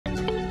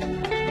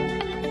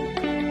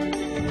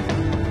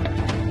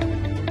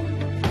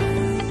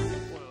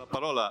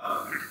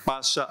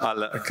passa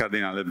al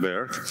cardinale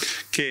Burke,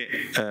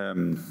 che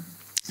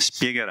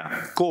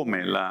spiegherà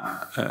come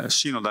la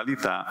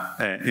sinodalità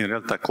è in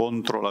realtà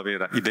contro la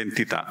vera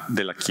identità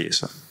della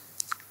Chiesa.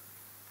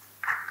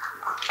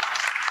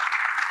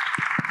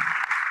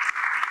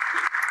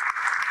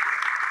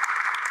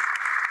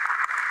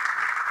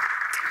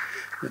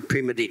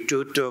 Prima di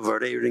tutto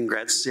vorrei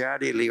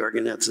ringraziare gli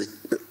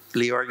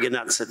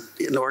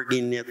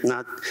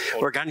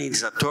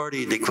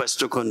organizzatori di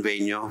questo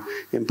convegno,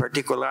 in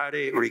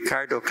particolare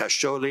Riccardo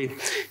Cascioli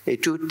e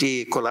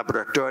tutti i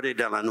collaboratori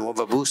della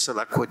Nuova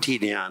Bussola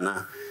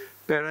quotidiana,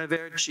 per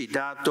averci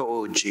dato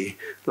oggi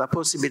la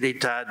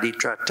possibilità di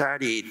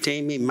trattare i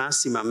temi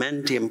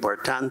massimamente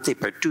importanti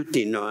per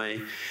tutti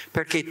noi,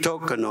 perché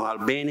toccano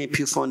al bene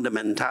più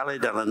fondamentale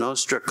della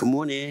nostra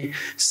comune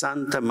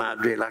Santa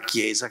Madre, la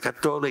Chiesa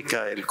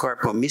Cattolica, il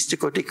corpo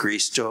mistico di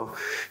Cristo,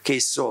 che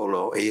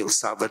solo è il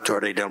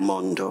Salvatore del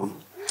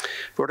mondo.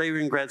 Vorrei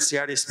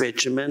ringraziare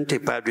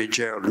specialmente Padre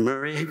Gerald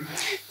Murray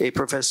e il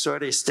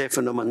professore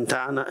Stefano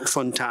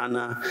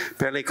Fontana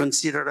per le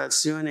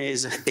considerazioni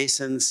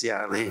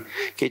essenziali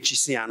che ci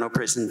siano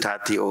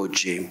presentate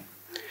oggi.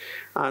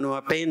 Hanno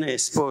appena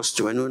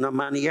esposto in una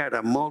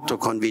maniera molto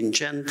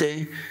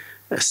convincente,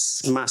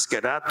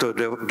 smascherato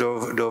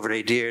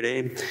dovrei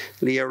dire,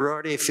 gli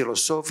errori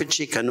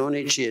filosofici,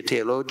 canonici e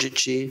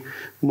teologici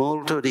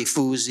molto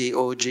diffusi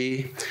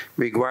oggi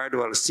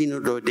riguardo al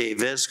Sinodo dei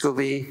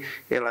Vescovi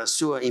e la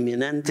sua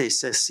imminente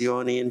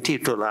sessione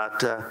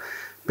intitolata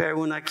Per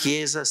una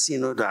Chiesa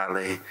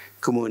sinodale,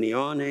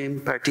 comunione,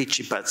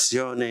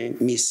 partecipazione,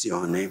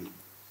 missione.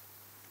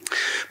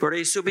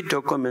 Vorrei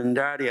subito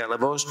commendare alla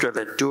vostra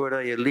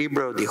lettura il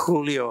libro di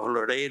Julio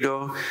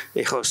Loredo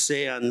e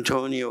José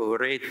Antonio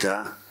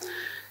Ureta,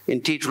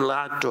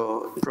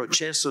 intitolato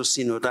Processo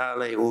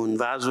sinodale, un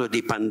vaso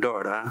di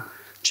Pandora,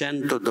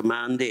 100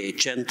 domande e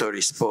 100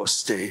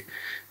 risposte,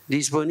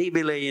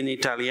 disponibile in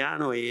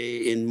italiano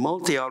e in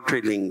molte altre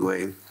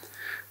lingue.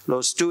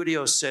 Lo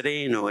studio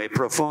sereno e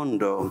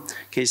profondo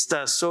che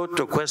sta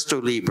sotto questo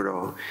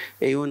libro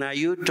è un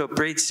aiuto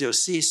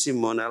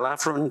preziosissimo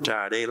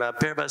nell'affrontare la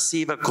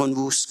pervasiva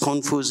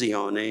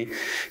confusione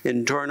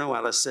intorno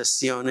alla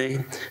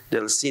sessione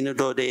del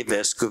Sinodo dei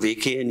Vescovi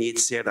che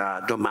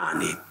inizierà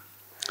domani.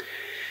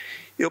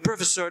 Il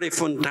professore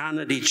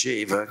Fontana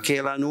diceva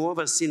che la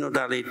nuova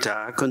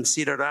sinodalità,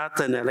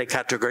 considerata nelle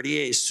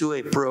categorie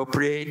sue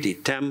proprie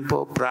di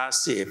tempo,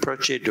 prassi e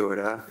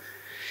procedura,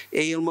 è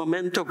il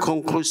momento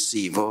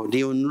conclusivo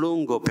di un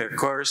lungo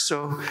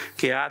percorso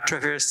che ha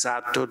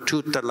attraversato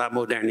tutta la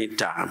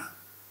modernità.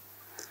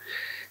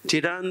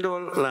 Tirando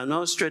la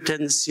nostra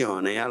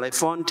attenzione alle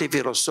fonti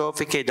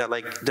filosofiche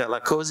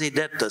della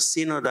cosiddetta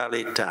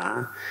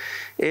sinodalità,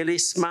 egli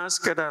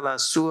smaschera la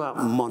sua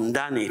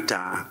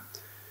mondanità.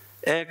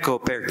 Ecco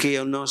perché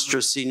il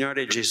nostro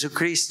Signore Gesù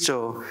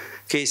Cristo,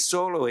 che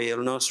solo è il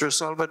nostro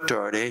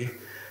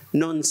Salvatore,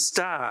 non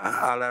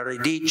sta alla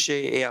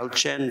radice e al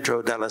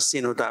centro della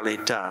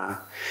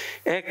sinodalità.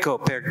 Ecco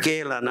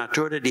perché la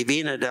natura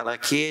divina della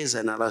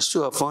Chiesa nella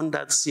sua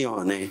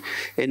fondazione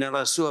e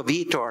nella sua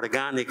vita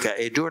organica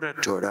e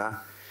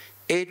duratura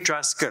è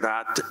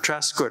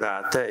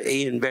trascurata e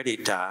in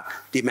verità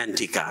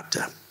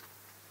dimenticata.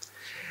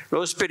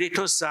 Lo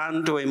Spirito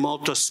Santo è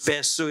molto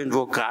spesso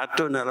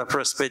invocato nella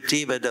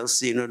prospettiva del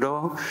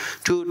Sinodo.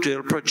 Tutto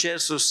il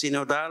processo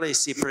sinodale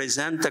si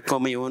presenta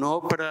come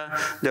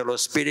un'opera dello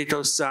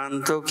Spirito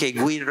Santo che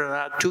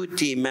guiderà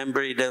tutti i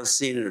membri del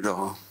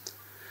Sinodo.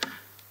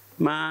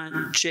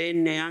 Ma c'è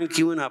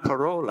neanche una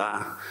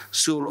parola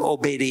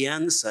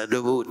sull'obbedienza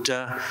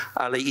dovuta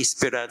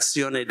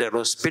all'ispirazione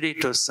dello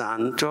Spirito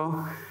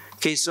Santo,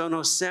 che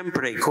sono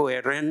sempre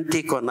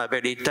coerenti con la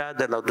verità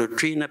della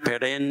dottrina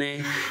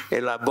perenne e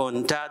la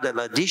bontà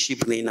della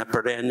disciplina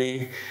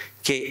perenne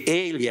che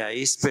egli ha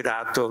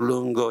ispirato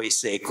lungo i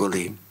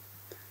secoli.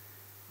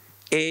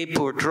 È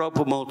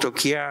purtroppo molto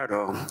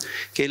chiaro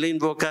che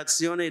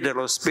l'invocazione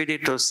dello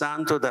Spirito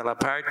Santo da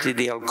parte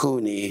di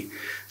alcuni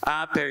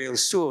ha per il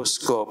suo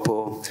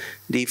scopo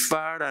di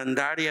far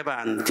andare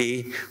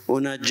avanti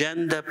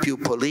un'agenda più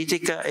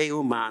politica e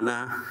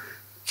umana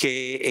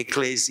che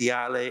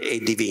ecclesiale e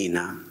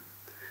divina.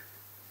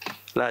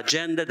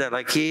 L'agenda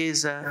della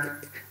Chiesa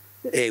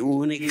è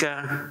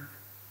unica,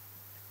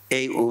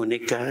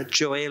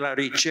 cioè la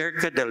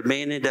ricerca del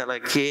bene della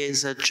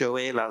Chiesa,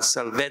 cioè la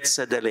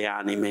salvezza delle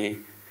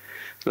anime,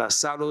 la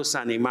salus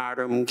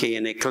animarum che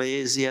in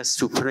Ecclesia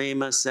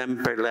suprema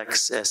sempre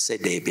lex esse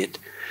debit,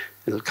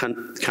 il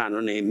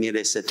canone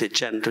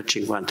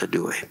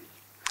 1752.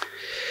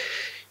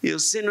 Il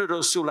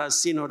Sinodo sulla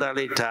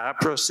sinodalità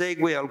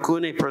prosegue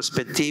alcune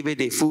prospettive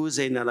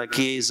diffuse nella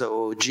Chiesa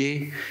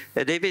oggi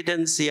ed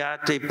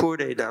evidenziate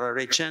pure dalla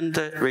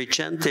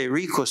recente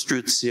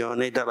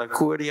ricostruzione della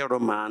Curia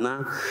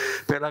Romana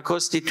per la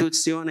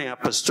Costituzione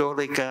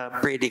Apostolica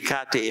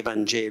Predicate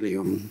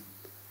Evangelium.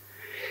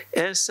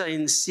 Essa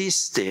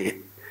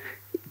insiste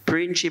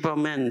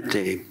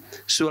principalmente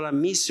sulla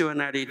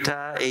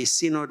missionarità e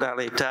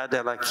sinodalità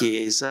della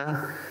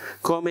Chiesa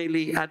come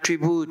gli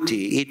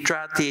attributi, i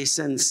tratti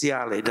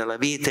essenziali della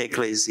vita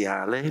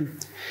ecclesiale,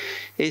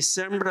 e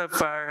sembra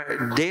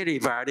far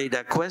derivare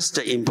da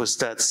questa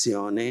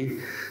impostazione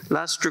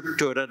la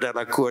struttura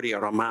della curia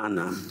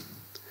romana.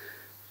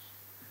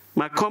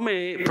 Ma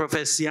come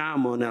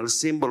professiamo nel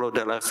simbolo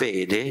della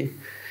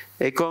fede,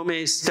 e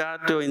come è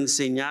stato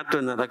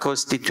insegnato nella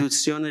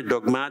Costituzione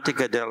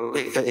dogmatica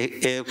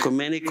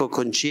dell'Ecumenico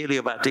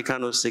Concilio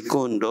Vaticano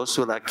II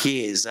sulla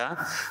Chiesa,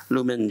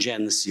 Lumen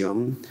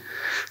Gentium,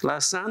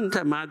 la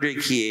Santa Madre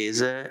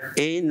Chiesa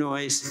è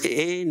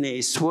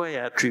nei suoi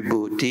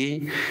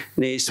attributi,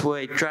 nei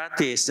suoi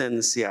tratti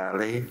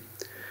essenziali,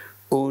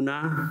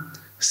 una,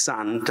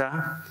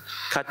 santa,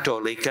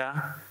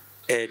 cattolica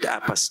ed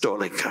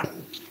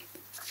apostolica.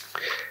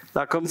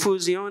 La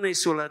confusione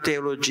sulla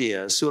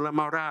teologia, sulla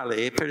morale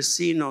e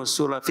persino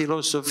sulla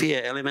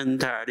filosofia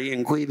elementare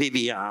in cui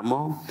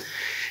viviamo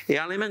è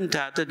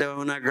alimentata da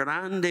una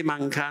grande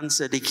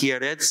mancanza di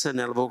chiarezza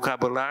nel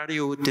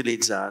vocabolario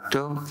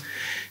utilizzato,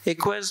 e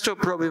questo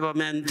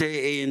probabilmente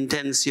è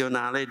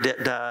intenzionale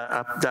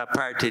da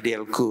parte di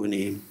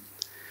alcuni.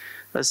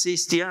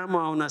 Assistiamo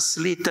a un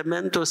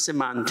slittamento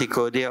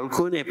semantico di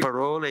alcune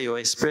parole o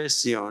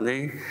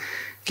espressioni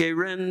che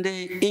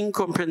rende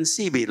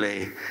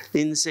incomprensibile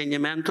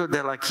l'insegnamento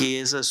della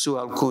Chiesa su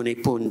alcuni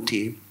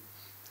punti.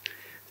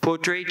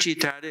 Potrei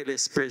citare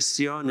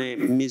l'espressione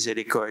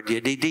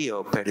misericordia di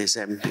Dio, per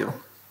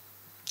esempio.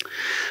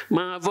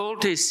 Ma a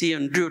volte si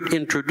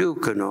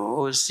introducono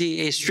o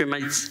si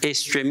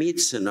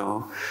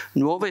estremizzano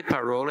nuove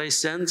parole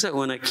senza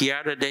una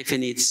chiara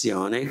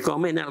definizione,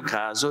 come nel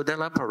caso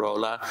della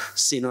parola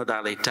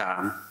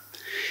sinodalità.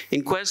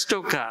 In questo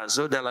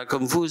caso della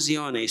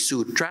confusione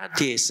su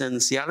tratti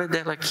essenziali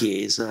della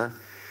Chiesa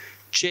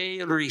c'è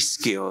il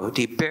rischio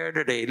di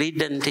perdere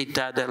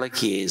l'identità della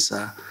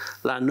Chiesa,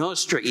 la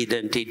nostra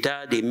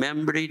identità di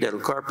membri del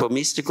corpo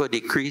mistico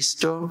di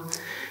Cristo,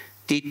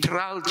 di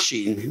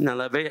tralci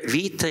nella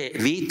vita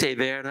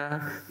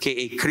vera che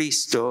è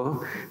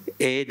Cristo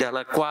e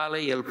dalla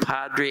quale il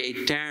Padre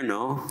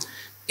eterno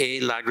è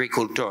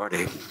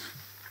l'agricoltore.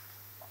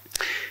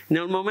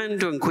 Nel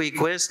momento in cui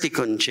questi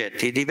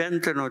concetti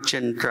diventano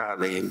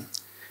centrali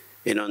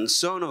e non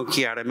sono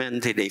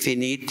chiaramente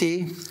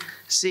definiti,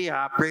 si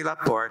apre la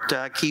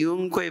porta a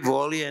chiunque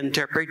voglia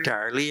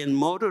interpretarli in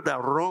modo da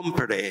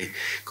rompere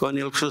con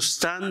il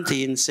costante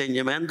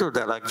insegnamento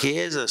della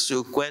Chiesa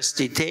su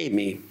questi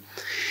temi.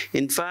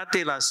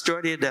 Infatti la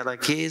storia della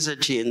Chiesa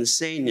ci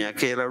insegna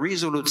che la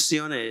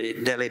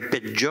risoluzione delle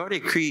peggiori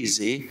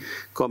crisi,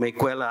 come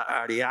quella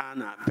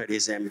ariana per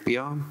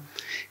esempio,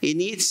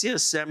 inizia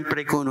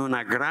sempre con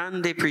una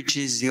grande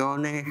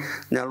precisione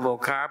nel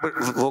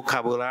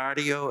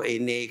vocabolario e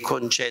nei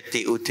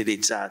concetti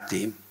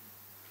utilizzati.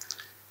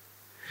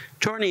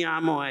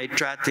 Torniamo ai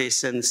tratti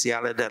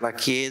essenziali della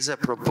Chiesa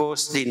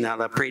proposti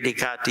nella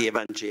Predicati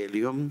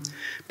Evangelium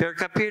per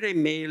capire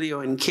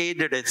meglio in che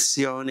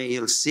direzione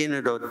il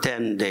Sinodo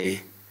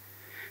tende: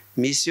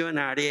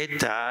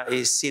 missionarietà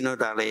e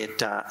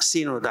sinodalità.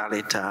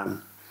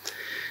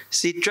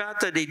 Si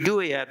tratta di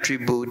due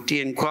attributi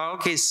in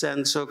qualche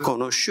senso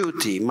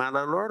conosciuti, ma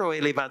la loro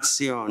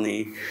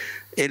elevazione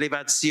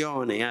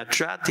a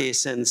tratti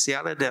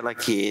essenziali della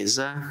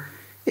Chiesa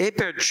e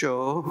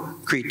perciò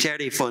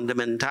criteri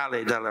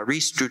fondamentali della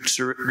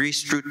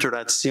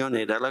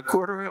ristrutturazione della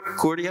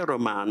curia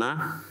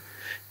romana,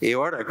 e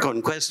ora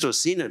con questo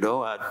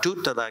sinodo a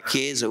tutta la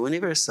Chiesa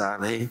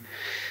universale,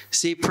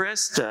 si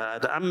presta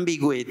ad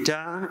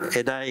ambiguità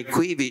ed a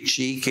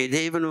equivoci che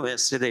devono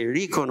essere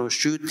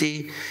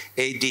riconosciuti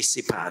e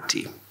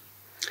dissipati.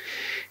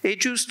 È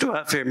giusto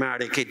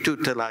affermare che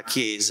tutta la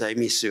Chiesa è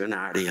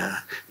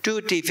missionaria.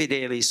 Tutti i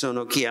fedeli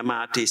sono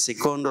chiamati,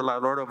 secondo la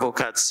loro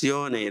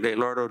vocazione e le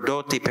loro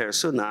doti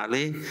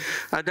personali,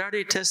 a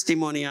dare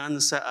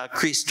testimonianza a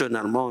Cristo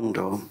nel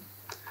mondo.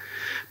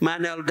 Ma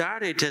nel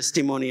dare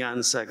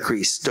testimonianza a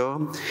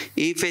Cristo,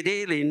 i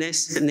fedeli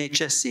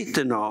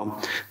necessitano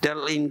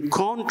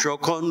dell'incontro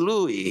con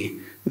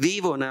Lui,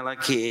 vivo nella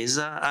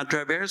Chiesa,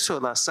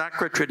 attraverso la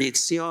sacra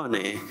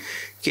tradizione,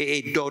 che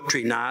è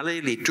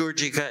dottrinale,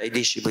 liturgica e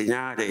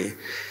disciplinare.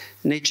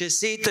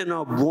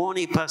 Necessitano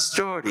buoni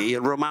pastori, il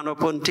Romano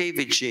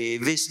Pontefice e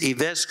i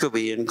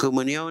vescovi in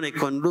comunione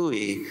con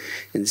lui,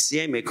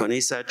 insieme con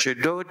i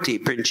sacerdoti,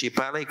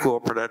 principali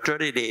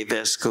cooperatori dei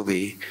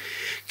vescovi,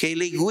 che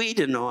li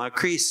guidino a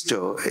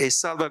Cristo e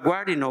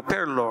salvaguardino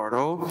per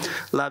loro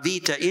la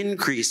vita in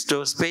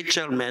Cristo,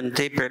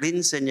 specialmente per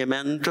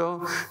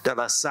l'insegnamento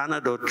della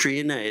sana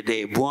dottrina e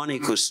dei buoni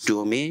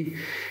costumi,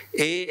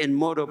 e in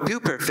modo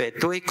più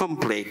perfetto e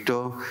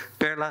completo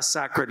per la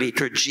sacra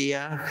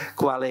liturgia,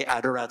 quale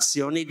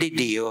adorazione di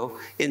Dio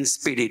in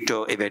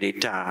spirito e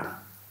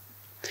verità.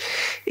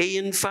 E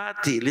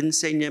infatti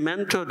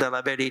l'insegnamento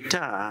della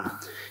verità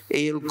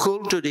e il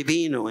culto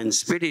divino in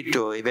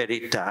spirito e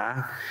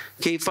verità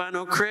che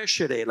fanno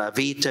crescere la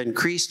vita in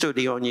Cristo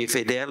di ogni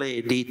fedele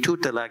e di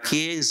tutta la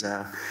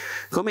Chiesa,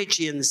 come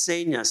ci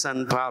insegna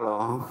San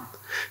Paolo.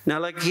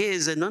 Nella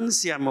Chiesa non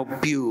siamo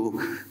più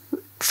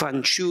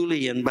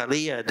fanciulli in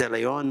balia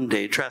delle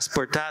onde,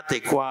 trasportate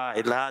qua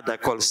e là da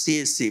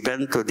qualsiasi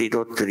vento di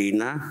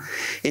dottrina,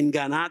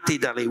 ingannati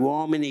dagli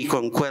uomini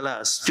con quella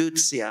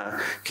astuzia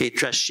che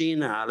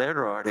trascina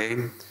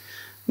all'errore,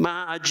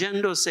 ma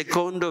agendo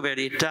secondo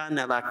verità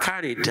nella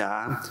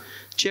carità,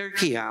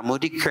 cerchiamo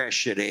di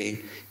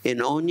crescere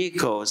in ogni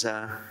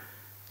cosa,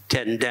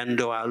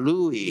 tendendo a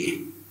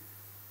Lui,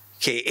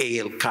 che è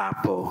il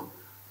capo,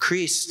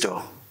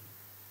 Cristo.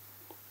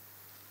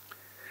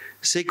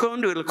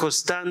 Secondo il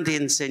costante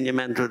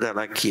insegnamento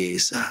della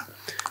Chiesa,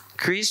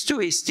 Cristo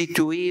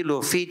istituì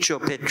l'ufficio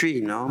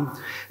petrino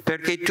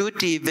perché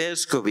tutti i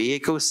vescovi e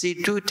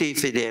così tutti i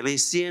fedeli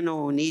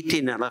siano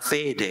uniti nella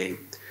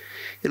fede.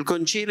 Il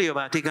Concilio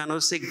Vaticano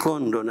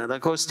II, nella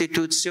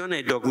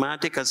Costituzione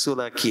dogmatica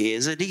sulla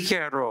Chiesa,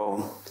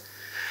 dichiarò: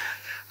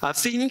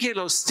 affinché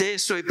lo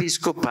stesso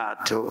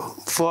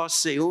episcopato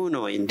fosse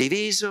uno e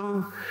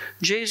indiviso,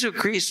 Gesù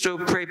Cristo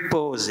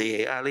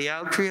prepose agli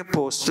altri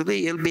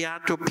apostoli il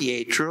beato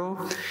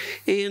Pietro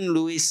e in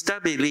lui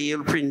stabilì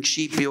il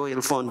principio e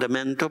il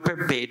fondamento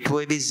perpetuo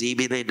e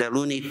visibile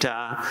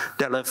dell'unità,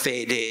 della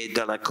fede e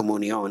della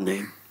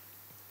comunione.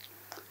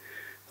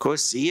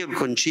 Così il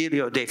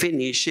Concilio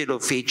definisce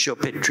l'ufficio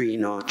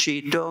petrino,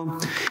 cito: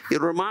 il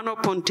Romano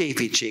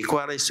Pontefice,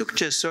 quale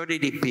successore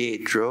di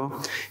Pietro,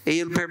 è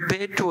il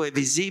perpetuo e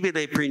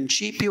visibile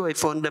principio e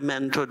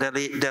fondamento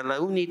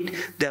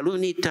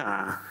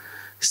dell'unità,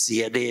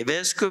 sia dei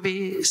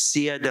vescovi,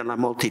 sia della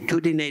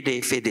moltitudine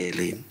dei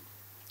fedeli.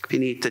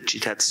 Finita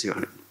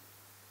citazione.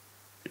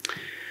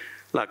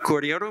 La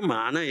Curia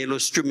Romana è lo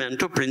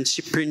strumento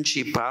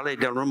principale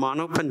del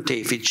Romano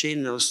Pontefice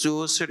nel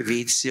suo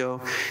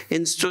servizio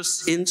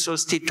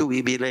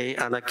insostituibile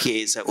alla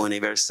Chiesa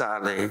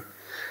universale.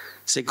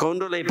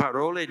 Secondo le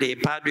parole dei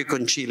Padri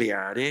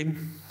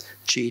Conciliari,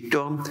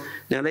 cito: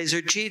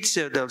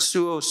 nell'esercizio del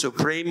suo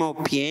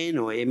supremo,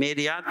 pieno e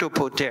immediato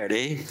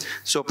potere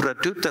sopra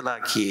tutta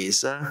la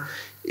Chiesa,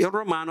 il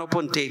Romano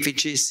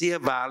Pontefice si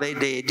avvale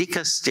dei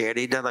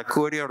dicasteri della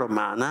Curia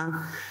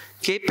Romana,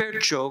 che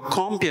perciò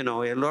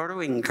compiono il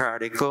loro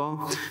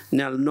incarico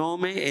nel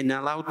nome e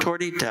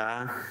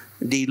nell'autorità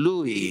di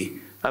Lui,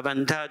 a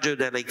vantaggio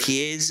delle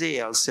Chiese e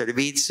al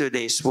servizio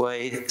dei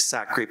Suoi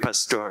sacri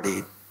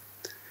pastori.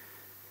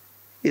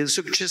 Il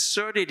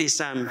successore di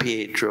San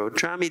Pietro,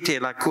 tramite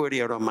la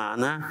Curia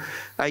Romana,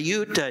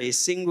 aiuta i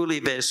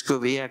singoli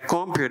vescovi a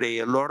compiere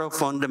il loro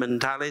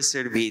fondamentale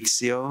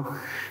servizio,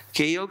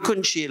 che il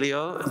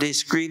Concilio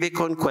descrive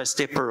con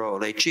queste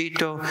parole,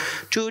 cito: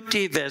 tutti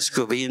i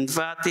vescovi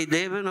infatti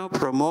devono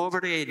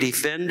promuovere e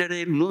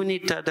difendere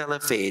l'unità della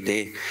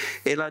fede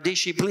e la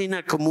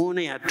disciplina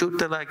comune a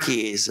tutta la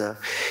Chiesa,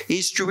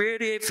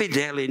 istruire i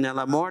fedeli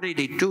nell'amore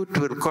di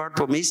tutto il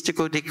corpo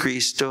mistico di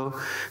Cristo,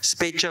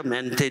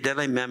 specialmente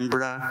delle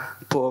membra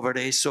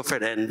povere e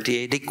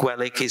sofferenti e di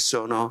quelle che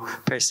sono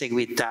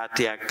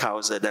perseguitate a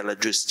causa della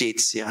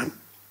giustizia.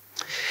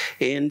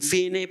 E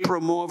infine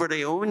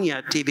promuovere ogni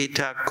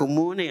attività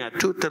comune a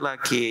tutta la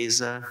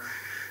Chiesa,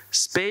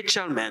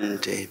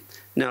 specialmente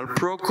nel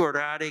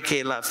procurare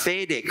che la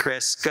fede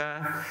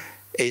cresca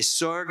e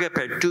sorga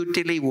per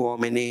tutti gli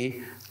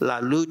uomini la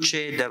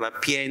luce della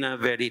piena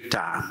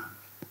verità.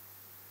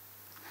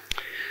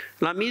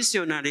 La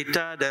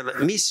missionarietà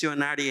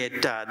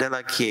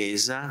della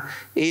Chiesa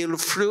è il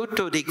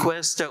frutto di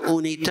questa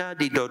unità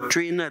di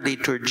dottrina,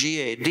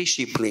 liturgia e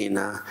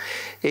disciplina,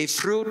 è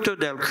frutto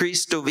del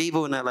Cristo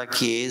vivo nella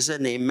Chiesa,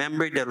 nei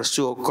membri del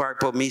suo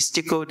corpo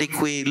mistico di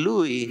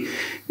cui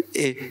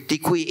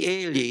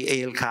Egli è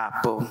il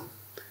capo.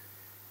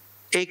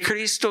 È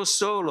Cristo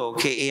solo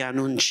che è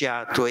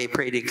annunciato e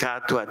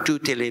predicato a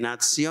tutte le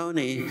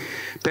nazioni,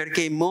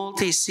 perché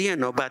molti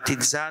siano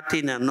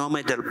battezzati nel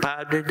nome del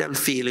Padre, del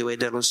Figlio e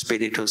dello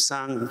Spirito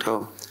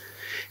Santo.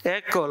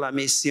 Ecco la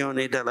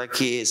missione della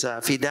Chiesa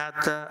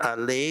affidata a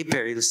lei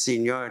per il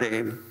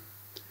Signore.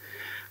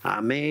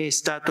 A me è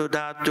stato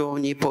dato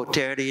ogni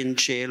potere in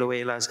cielo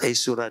e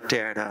sulla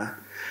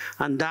terra.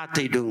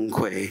 Andate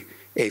dunque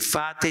e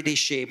fate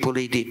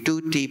discepoli di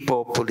tutti i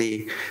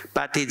popoli,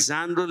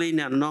 battezzandoli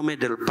nel nome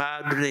del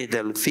Padre,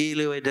 del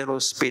Figlio e dello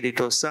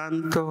Spirito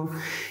Santo,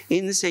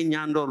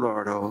 insegnando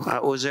loro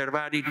a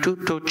osservare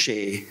tutto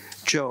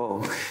ciò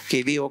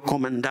che vi ho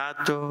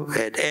comandato,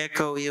 ed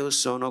ecco io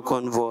sono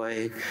con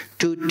voi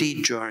tutti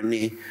i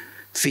giorni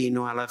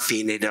fino alla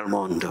fine del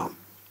mondo.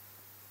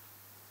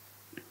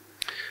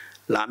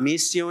 La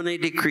missione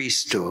di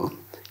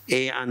Cristo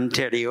è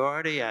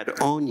anteriore ad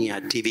ogni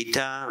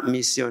attività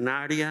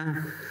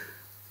missionaria,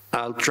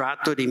 al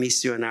tratto di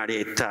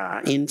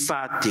missionarietà.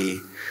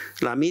 Infatti,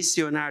 la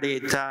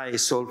missionarietà è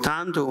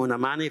soltanto una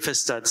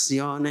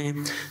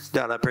manifestazione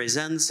della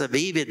presenza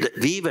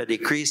viva di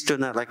Cristo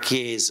nella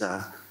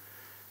Chiesa,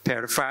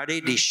 per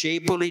fare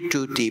discepoli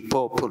tutti i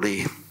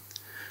popoli.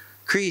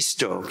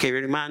 Cristo, che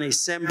rimane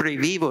sempre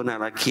vivo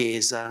nella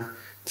Chiesa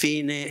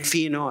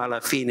fino alla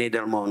fine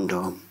del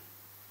mondo.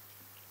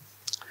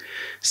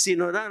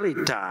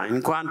 Sinodalità,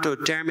 in quanto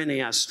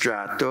termine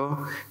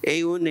astratto,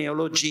 è un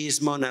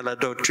neologismo nella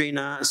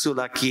dottrina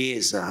sulla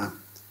Chiesa.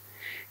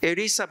 È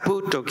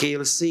risaputo che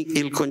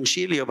il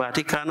Concilio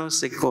Vaticano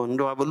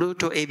II ha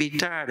voluto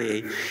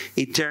evitare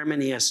i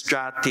termini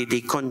astratti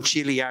di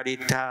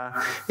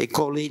conciliarità e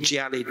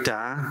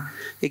collegialità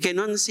e che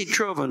non si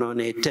trovano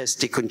nei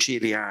testi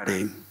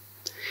conciliari.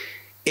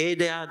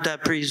 Ed è da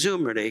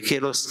presumere che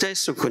lo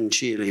stesso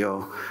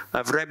Concilio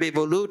avrebbe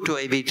voluto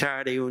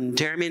evitare un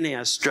termine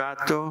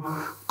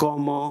astratto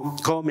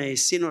come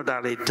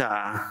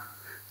sinodalità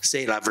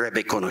se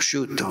l'avrebbe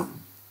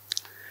conosciuto.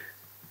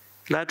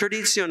 La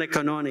tradizione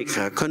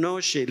canonica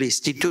conosce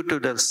l'istituto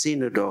del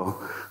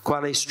Sinodo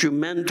quale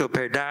strumento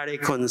per dare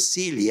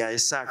consigli ai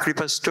sacri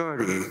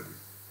pastori.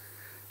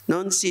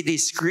 Non si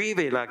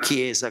descrive la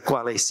Chiesa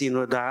quale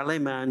sinodale,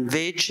 ma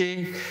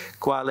invece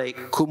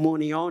quale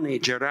comunione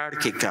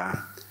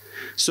gerarchica.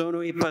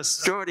 Sono i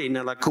pastori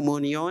nella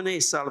comunione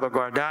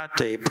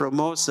salvaguardata e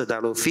promossa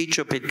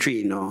dall'ufficio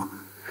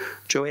petrino,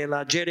 cioè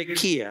la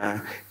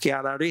gerarchia che ha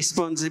la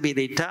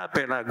responsabilità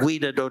per la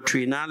guida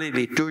dottrinale,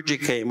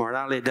 liturgica e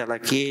morale della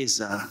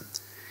Chiesa.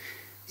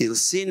 Il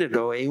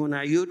Sinodo è un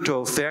aiuto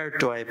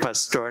offerto ai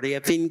pastori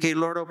affinché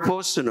loro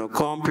possano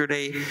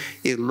compiere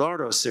il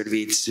loro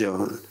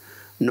servizio.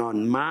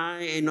 Non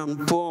mai e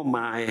non può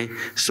mai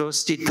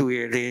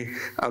sostituire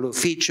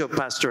all'ufficio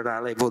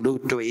pastorale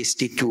voluto e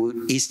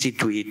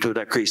istituito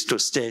da Cristo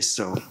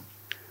stesso.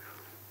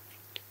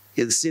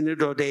 Il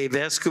Sinodo dei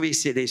Vescovi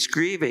si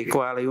descrive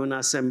quale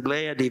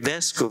un'assemblea di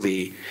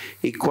vescovi,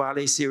 i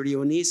quali si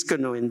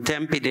riuniscono in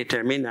tempi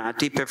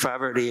determinati per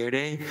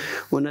favorire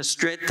una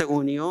stretta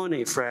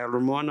unione fra il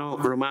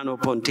Romano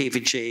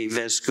Pontefice e i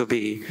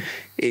vescovi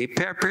e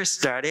per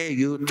prestare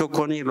aiuto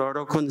con i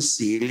loro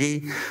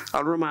consigli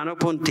al Romano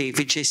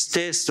Pontefice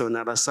stesso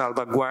nella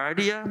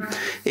salvaguardia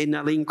e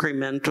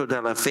nell'incremento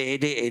della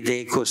fede e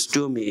dei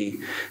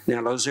costumi,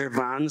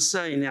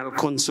 nell'osservanza e nel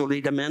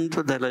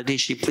consolidamento della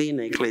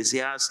disciplina ecclesiastica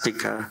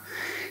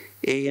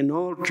e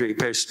inoltre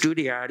per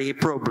studiare i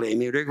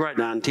problemi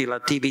riguardanti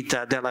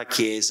l'attività della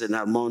Chiesa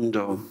nel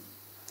mondo.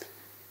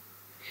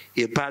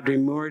 Il Padre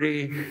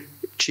Murri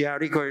ci ha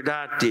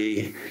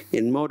ricordati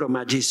in modo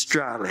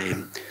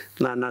magistrale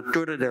la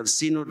natura del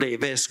Sinodo dei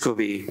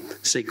Vescovi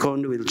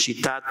secondo il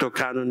citato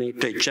canone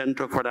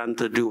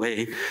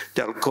 342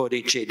 del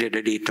Codice di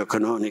Diritto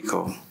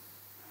Canonico.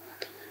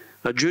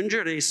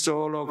 Aggiungerei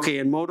solo che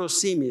in modo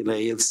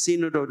simile il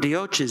Sinodo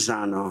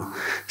diocesano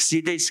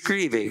si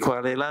descrive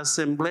quale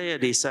l'assemblea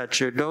di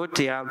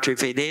sacerdoti e altri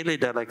fedeli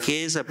della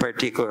Chiesa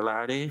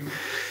particolare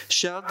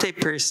scelte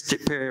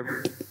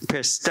per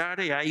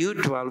prestare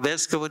aiuto al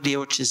vescovo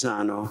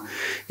diocesano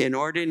in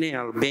ordine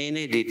al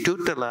bene di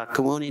tutta la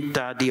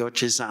comunità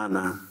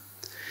diocesana.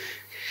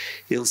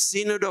 Il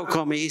Sinodo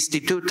come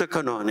istituto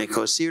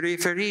canonico si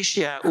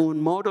riferisce a un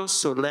modo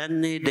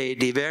solenne dei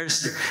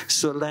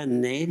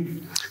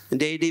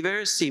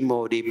diversi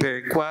modi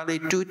per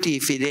quali tutti i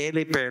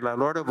fedeli per la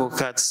loro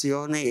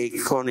vocazione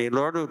e con i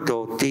loro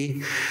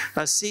doti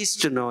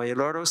assistono i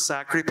loro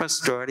sacri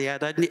pastori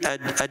ad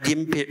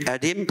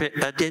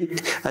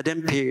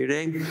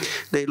adempiere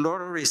le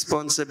loro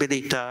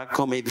responsabilità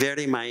come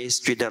veri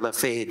maestri della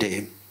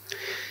fede.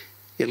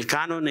 Il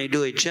canone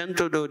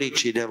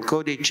 212 del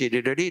Codice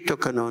di Diritto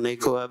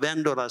Canonico,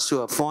 avendo la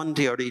sua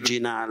fonte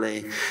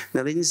originale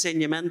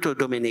nell'insegnamento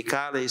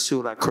domenicale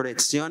sulla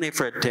correzione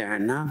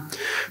fraterna,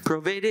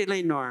 provvede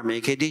le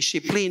norme che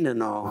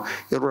disciplinano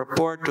il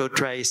rapporto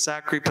tra i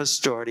sacri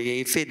pastori e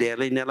i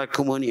fedeli nella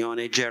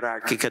comunione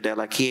gerarchica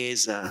della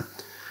Chiesa.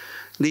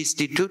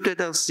 L'istituto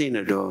del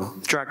Sinodo,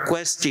 tra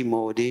questi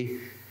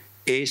modi,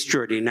 è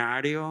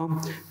straordinario,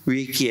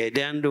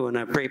 richiedendo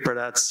una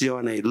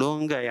preparazione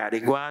lunga e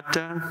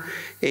adeguata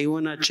e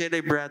una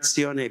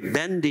celebrazione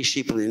ben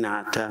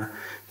disciplinata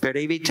per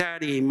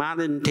evitare i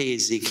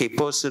malintesi che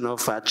possono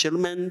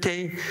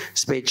facilmente,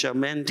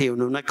 specialmente in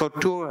una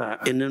cultura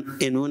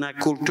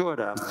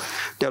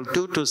del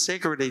tutto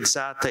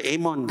secolarizzata e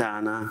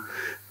mondana,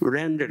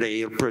 rendere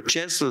il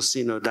processo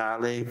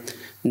sinodale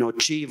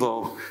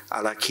nocivo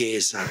alla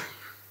Chiesa.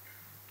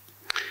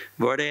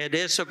 Vorrei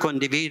adesso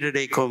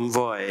condividere con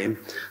voi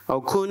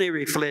alcune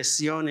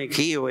riflessioni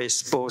che io ho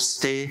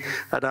esposte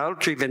ad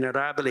altri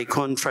venerabili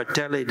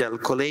confratelli del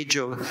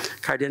Collegio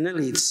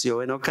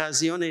Cardinalizio in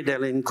occasione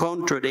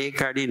dell'incontro dei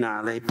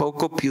cardinali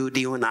poco più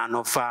di un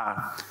anno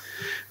fa.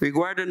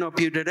 Riguardano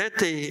più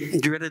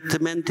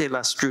direttamente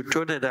la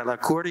struttura della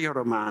Curia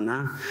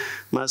Romana,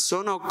 ma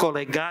sono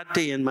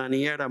collegati in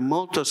maniera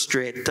molto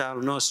stretta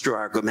al nostro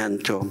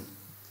argomento.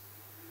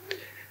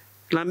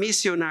 La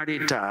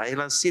missionarietà e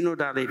la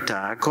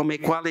sinodalità come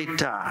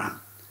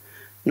qualità,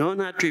 non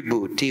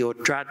attributi o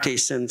tratti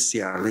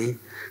essenziali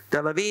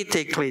della vita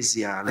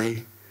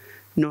ecclesiale,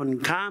 non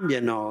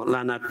cambiano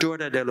la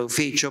natura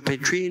dell'ufficio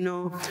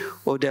petrino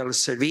o del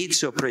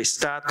servizio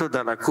prestato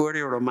dalla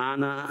Curia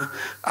romana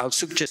al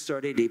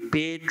successore di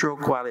Pietro,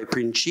 quale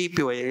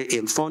principio e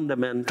il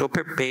fondamento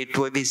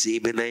perpetuo e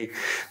visibile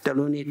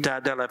dell'unità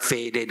della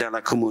fede e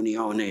della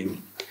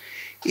comunione.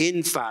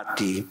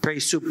 Infatti,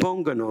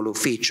 presuppongono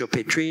l'ufficio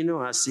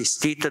petrino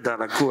assistito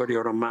dalla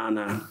Curia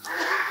romana.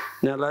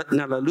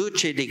 Nella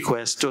luce di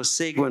questo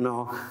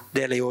seguono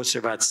delle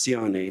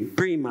osservazioni.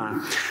 Prima,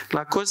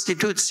 la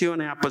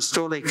Costituzione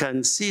apostolica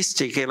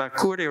insiste che la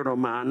Curia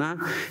romana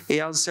è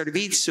al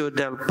servizio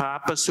del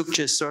Papa,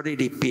 successore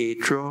di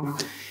Pietro,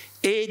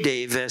 e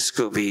dei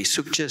Vescovi,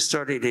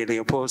 successori degli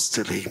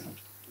Apostoli.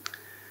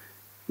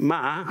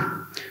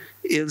 Ma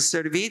il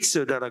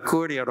servizio della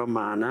Curia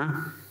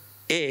romana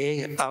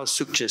è al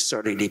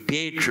successore di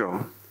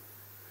Pietro.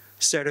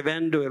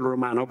 Servendo il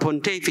Romano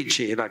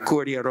Pontefice, la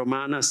Curia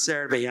romana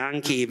serve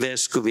anche i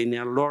Vescovi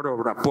nel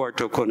loro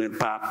rapporto con il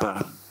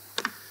Papa.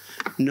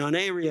 Non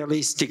è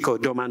realistico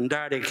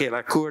domandare che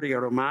la Curia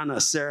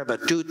romana serva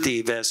tutti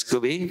i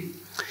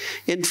Vescovi.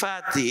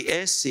 Infatti,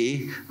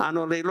 essi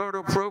hanno le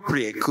loro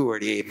proprie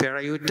curie per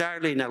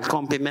aiutarli nel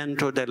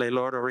compimento delle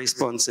loro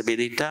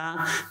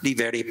responsabilità di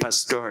veri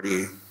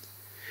pastori.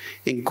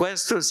 In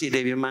questo si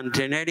deve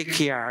mantenere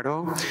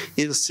chiaro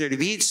il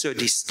servizio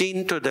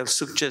distinto del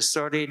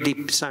successore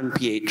di San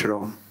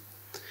Pietro.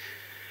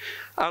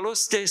 Allo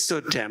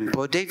stesso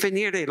tempo,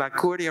 definire la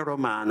Curia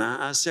romana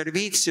a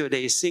servizio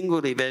dei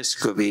singoli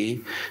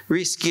vescovi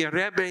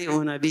rischierebbe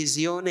una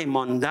visione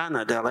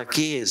mondana della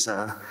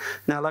Chiesa,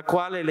 nella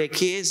quale le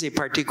chiese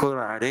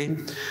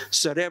particolari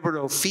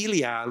sarebbero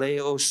filiali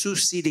o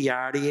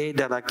sussidiarie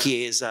della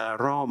Chiesa a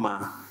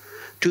Roma,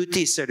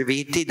 tutti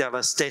serviti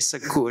dalla stessa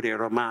Curia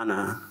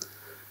romana.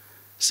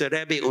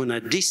 Sarebbe una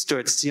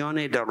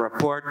distorsione del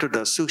rapporto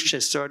del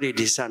successore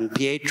di San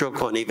Pietro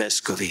con i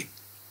vescovi.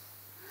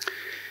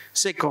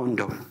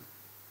 Secondo,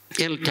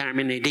 il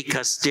termine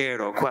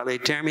dicastero, quale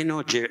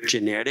termine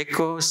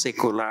generico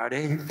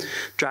secolare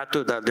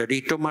tratto dal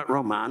diritto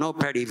romano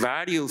per i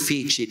vari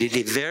uffici di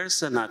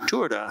diversa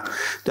natura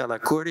della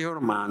Curia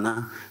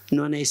romana,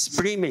 non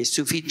esprime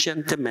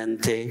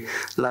sufficientemente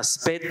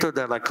l'aspetto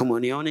della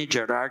comunione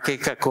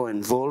gerarchica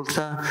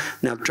coinvolta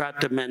nel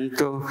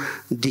trattamento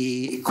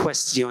di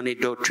questioni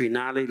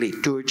dottrinali,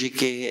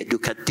 liturgiche,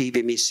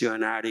 educative,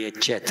 missionarie,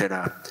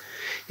 eccetera.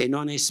 E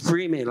non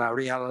esprime la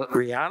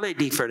reale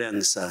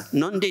differenza,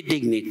 non di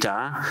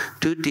dignità,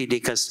 tutti i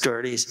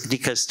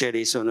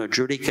dicasteri sono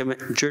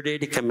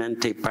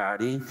giuridicamente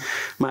pari,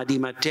 ma di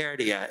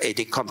materia e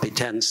di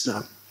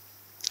competenza.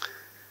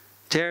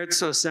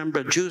 Terzo,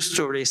 sembra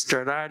giusto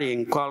restaurare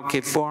in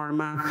qualche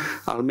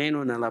forma,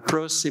 almeno nella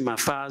prossima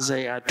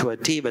fase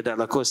attuativa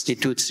della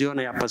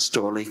Costituzione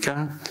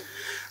apostolica,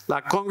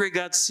 la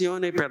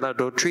congregazione per la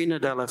dottrina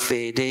della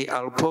fede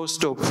al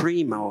posto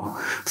primo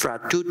fra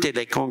tutte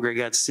le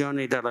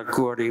congregazioni della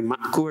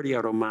Curia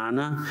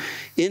romana,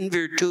 in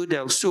virtù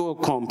del suo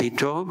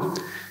compito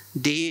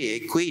di,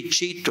 e qui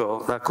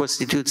cito la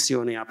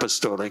Costituzione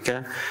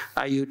apostolica,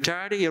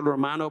 aiutare il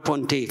Romano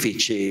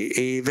Pontefice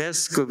e i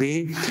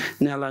Vescovi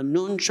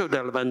nell'annuncio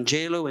del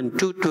Vangelo in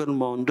tutto il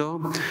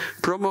mondo,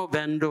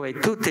 promuovendo e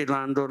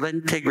tutelando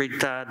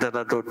l'integrità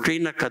della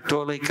dottrina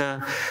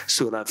cattolica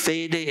sulla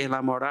fede e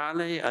la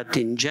morale,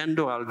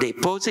 attingendo al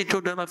deposito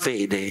della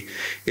fede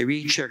e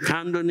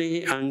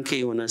ricercandone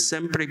anche una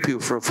sempre più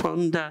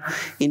profonda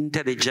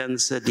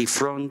intelligenza di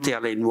fronte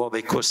alle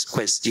nuove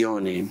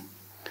questioni.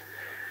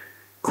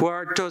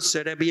 Quarto,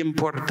 sarebbe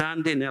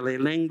importante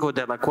nell'elenco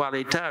della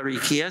qualità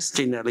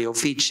richieste negli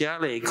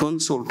ufficiali e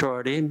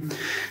consultori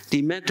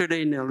di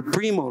mettere nel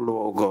primo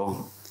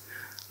luogo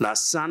la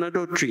sana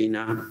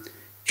dottrina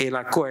e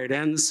la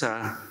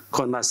coerenza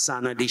con la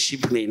sana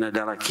disciplina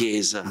della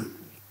Chiesa.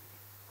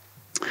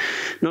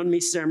 Non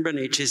mi sembra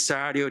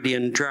necessario di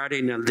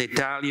entrare nel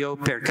dettaglio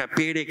per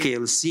capire che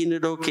il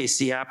Sinodo che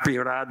si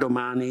aprirà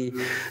domani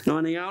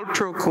non è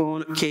altro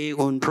che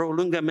un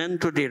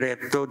prolungamento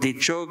diretto di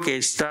ciò che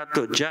è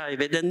stato già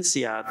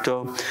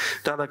evidenziato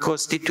dalla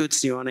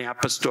Costituzione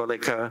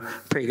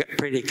apostolica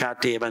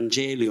Predicate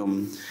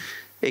Evangelium.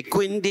 E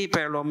quindi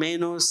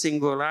perlomeno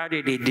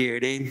singolare di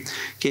dire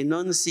che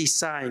non si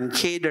sa in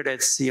che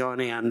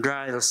direzione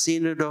andrà il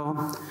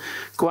Sinodo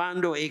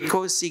quando è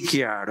così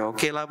chiaro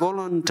che la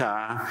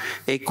volontà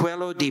è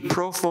quella di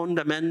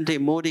profondamente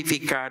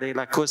modificare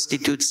la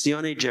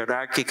costituzione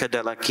gerarchica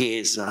della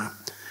Chiesa.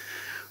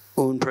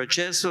 Un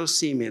processo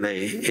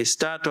simile è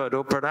stato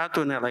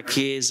adoperato nella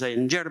Chiesa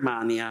in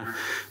Germania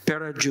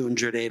per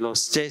raggiungere lo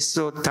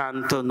stesso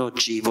tanto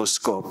nocivo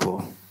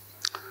scopo.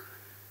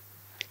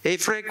 È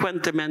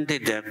frequentemente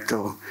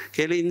detto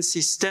che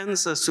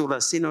l'insistenza sulla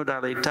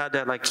sinodalità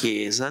della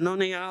Chiesa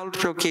non è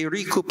altro che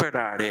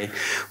recuperare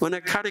una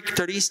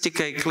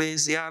caratteristica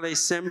ecclesiale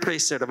sempre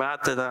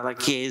servata dalla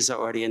Chiesa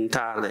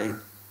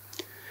orientale.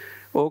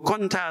 Ho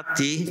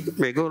contatti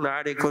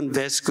regolari con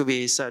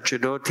vescovi e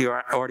sacerdoti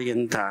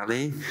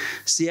orientali,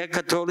 sia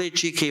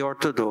cattolici che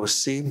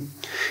ortodossi,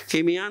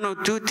 che mi hanno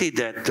tutti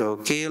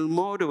detto che il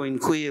modo in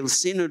cui il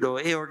Sinodo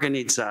è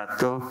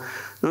organizzato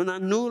non ha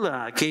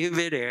nulla a che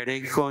vedere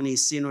con i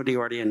sinodi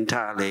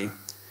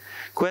orientali.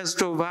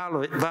 Questo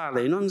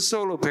vale non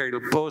solo per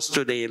il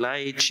posto dei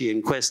laici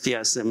in queste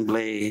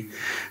assemblee,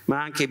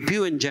 ma anche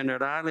più in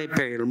generale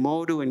per il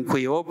modo in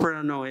cui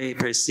operano e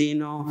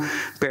persino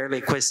per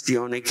le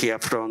questioni che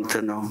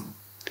affrontano.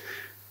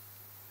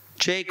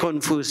 C'è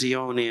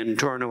confusione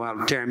intorno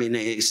al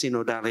termine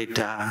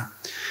sinodalità,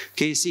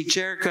 che si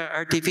cerca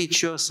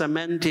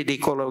artificiosamente di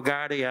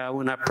collegare a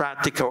una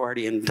pratica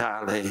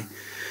orientale,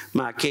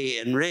 ma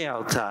che in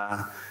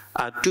realtà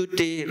ha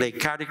tutte le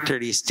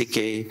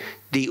caratteristiche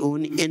di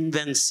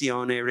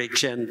un'invenzione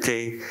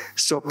recente,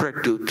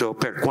 soprattutto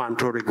per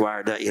quanto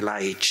riguarda i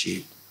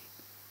laici.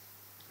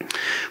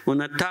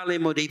 Una tale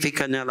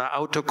modifica nella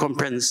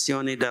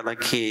autocomprensione della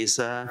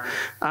Chiesa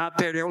ha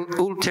per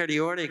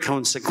ulteriori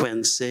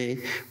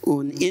conseguenze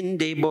un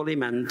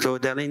indebolimento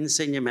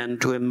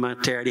dell'insegnamento in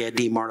materia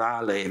di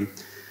morale,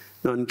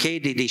 nonché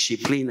di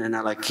disciplina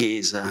nella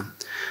Chiesa.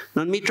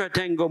 Non mi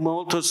trattengo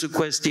molto su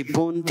questi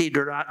punti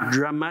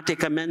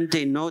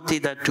drammaticamente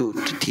noti da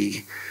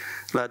tutti.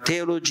 La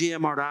teologia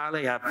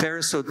morale ha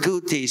perso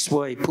tutti i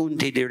suoi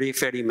punti di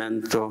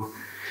riferimento.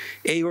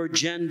 È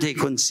urgente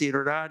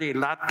considerare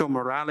l'atto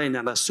morale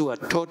nella sua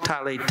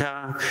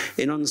totalità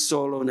e non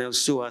solo nel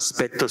suo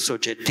aspetto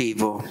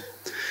soggettivo.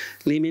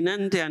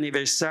 L'imminente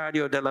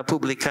anniversario della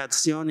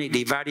pubblicazione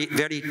di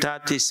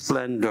Veritatis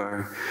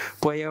Splendor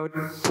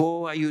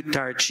può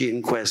aiutarci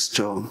in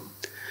questo.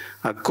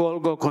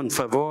 Accolgo con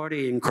favore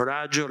e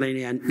incoraggio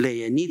le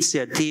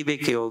iniziative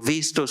che ho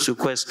visto su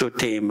questo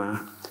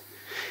tema.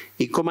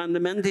 I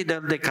comandamenti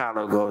del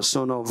Decalogo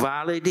sono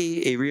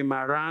validi e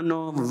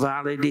rimarranno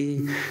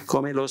validi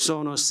come lo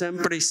sono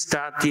sempre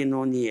stati in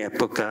ogni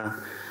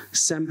epoca,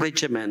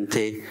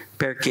 semplicemente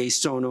perché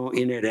sono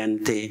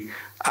inerenti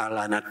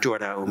alla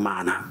natura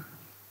umana.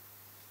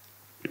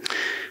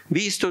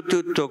 Visto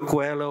tutto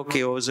quello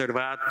che ho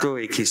osservato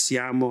e che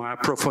stiamo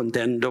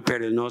approfondendo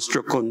per il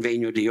nostro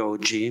convegno di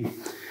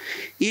oggi,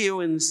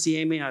 io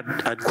insieme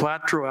a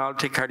 4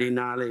 altri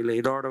cardinali, le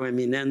loro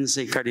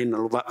eminenze,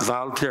 Cardinal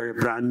Walter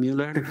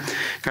Brandmüller,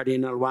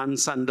 Cardinal Juan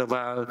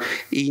Sandoval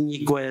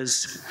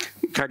Iñiguez,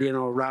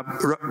 Cardinal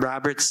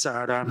Robert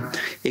Sara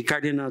e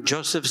Cardinal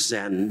Joseph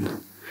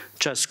Zen,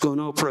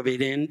 ciascuno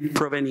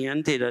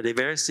proveniente da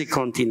diversi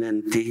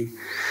continenti,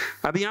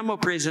 abbiamo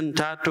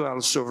presentato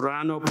al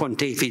sovrano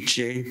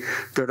pontefice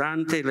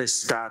durante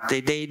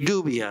l'estate dei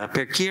dubbi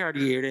per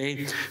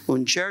chiarire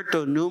un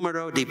certo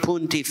numero di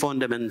punti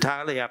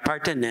fondamentali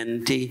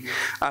appartenenti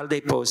al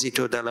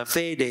deposito della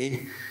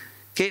fede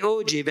che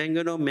oggi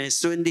vengono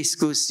messi in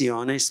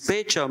discussione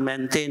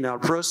specialmente nel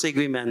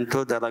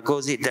proseguimento della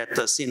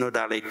cosiddetta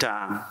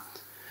sinodalità.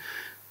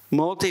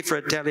 Molti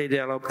fratelli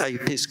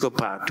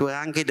dell'Episcopato e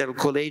anche del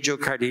Collegio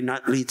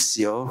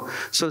Cardinalizio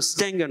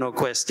sostengono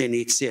questa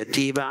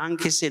iniziativa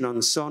anche se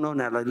non sono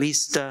nella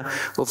lista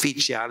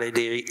ufficiale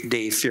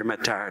dei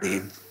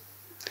firmatari.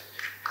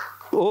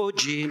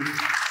 Oggi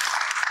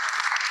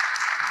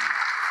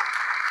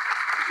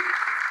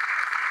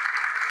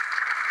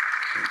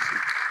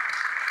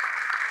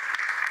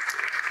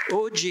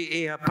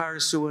è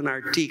apparso un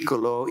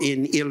articolo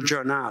in Il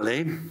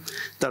Giornale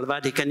dal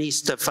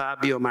vaticanista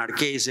Fabio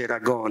Marchese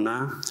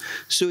Ragona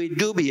sui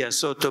dubbi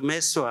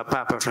sottomesso a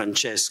Papa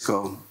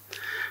Francesco.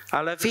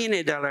 Alla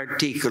fine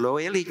dell'articolo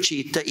egli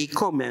cita i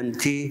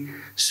commenti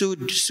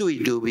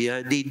sui dubbi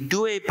di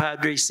 2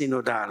 padri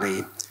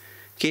sinodali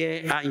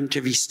che ha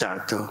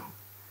intervistato.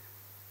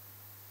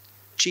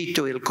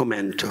 Cito il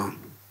commento.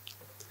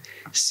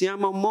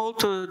 Siamo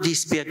molto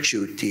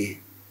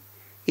dispiaciuti.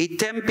 I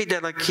tempi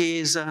della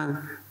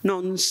Chiesa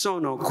non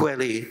sono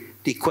quelli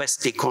di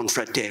questi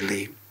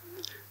confratelli.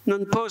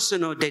 Non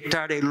possono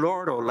dettare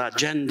loro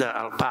l'agenda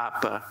al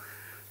Papa,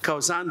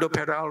 causando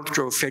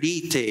peraltro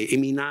ferite e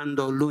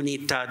minando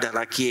l'unità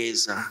della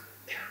Chiesa.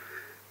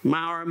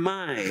 Ma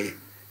ormai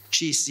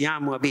ci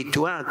siamo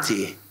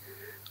abituati.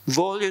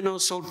 Vogliono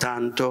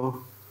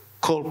soltanto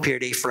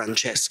colpire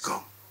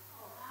Francesco.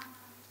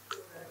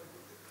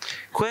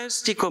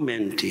 Questi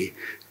commenti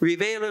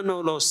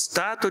rivelano lo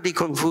stato di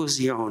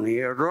confusione,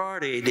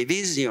 errore e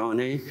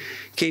divisione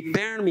che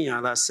permea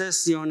la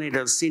sessione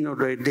del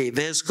Sinodo dei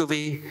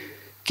Vescovi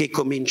che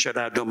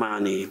comincerà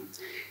domani.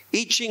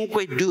 I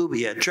 5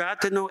 dubbi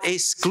trattano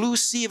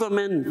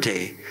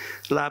esclusivamente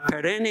la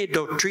perenne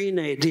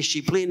dottrina e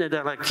disciplina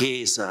della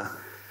Chiesa,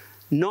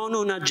 non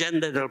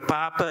un'agenda del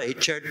Papa e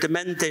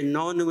certamente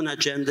non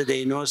un'agenda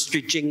dei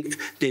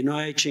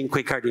noi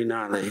 5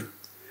 cardinali.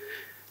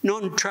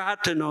 Non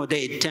trattano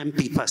dei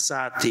tempi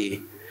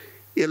passati.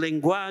 Il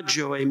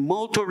linguaggio è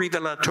molto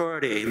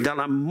rivelatore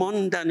della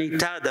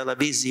mondanità della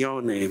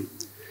visione.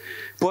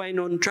 poi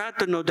non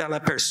trattano della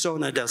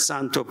persona del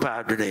Santo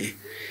Padre.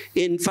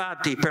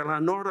 Infatti, per la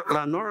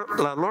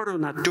loro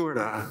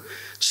natura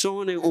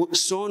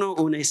sono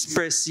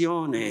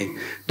un'espressione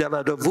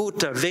della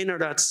dovuta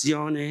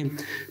venerazione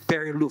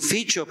per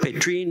l'ufficio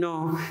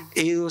petrino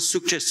e il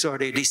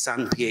successore di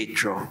San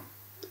Pietro.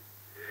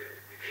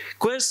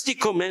 Questi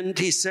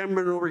commenti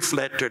sembrano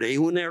riflettere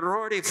un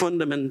errore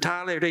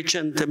fondamentale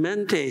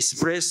recentemente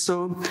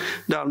espresso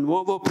dal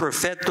nuovo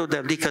prefetto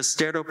del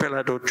Dicastero per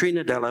la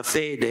dottrina della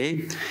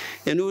fede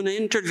in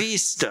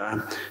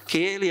un'intervista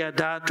che egli ha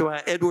dato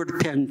a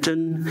Edward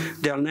Penton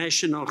del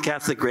National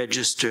Catholic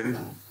Register.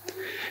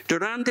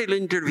 Durante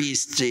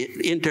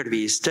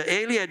l'intervista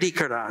egli ha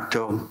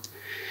dichiarato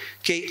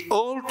che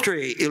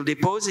oltre il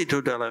deposito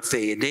della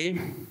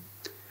fede,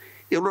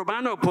 il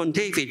Romano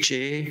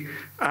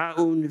Pontefice ha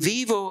un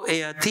vivo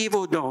e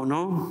attivo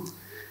dono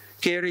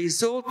che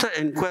risulta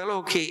in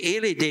quello che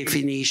egli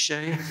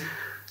definisce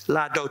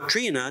la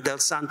dottrina del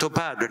Santo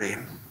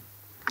Padre.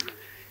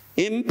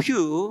 In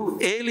più,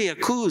 egli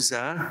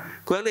accusa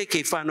quelli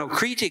che fanno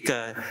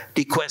critica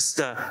di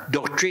questa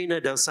dottrina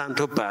del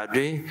Santo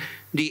Padre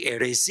di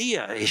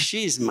eresia e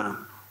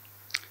scisma.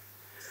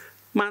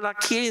 Ma la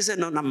Chiesa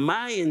non ha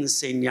mai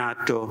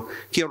insegnato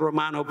che il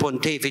Romano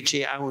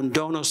Pontefice ha un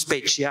dono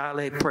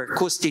speciale per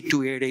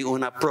costituire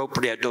una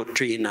propria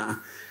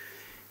dottrina.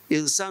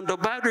 Il Santo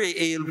Padre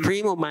è il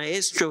primo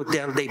maestro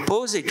del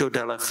deposito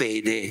della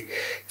fede,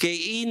 che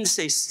in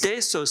se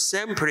stesso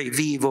sempre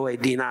vivo e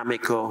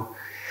dinamico.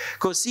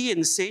 Così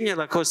insegna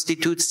la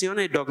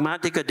Costituzione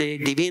dogmatica di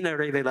divina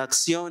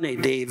rivelazione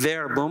dei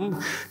verbum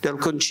del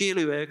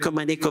Concilio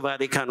Ecumenico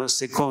Vaticano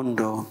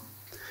II.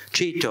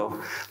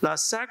 Cito, la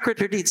Sacra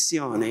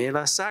Tradizione e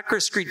la Sacra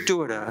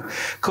Scrittura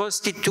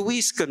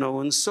costituiscono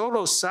un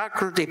solo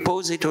sacro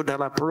deposito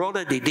della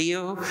parola di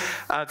Dio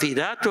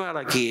affidato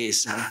alla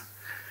Chiesa.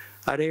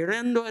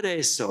 Aderendo ad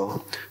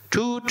esso,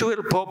 tutto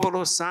il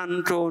popolo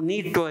santo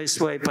unito ai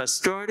suoi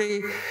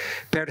pastori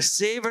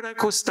persevera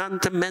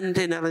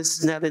costantemente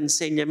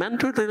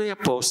nell'insegnamento degli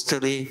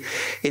apostoli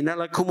e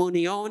nella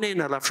comunione,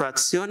 nella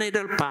frazione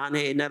del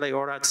pane e nelle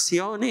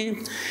orazioni,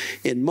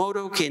 in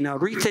modo che nel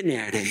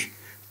ritenere,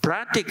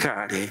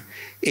 praticare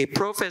e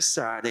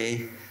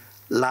professare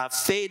la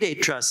fede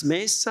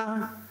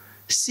trasmessa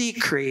si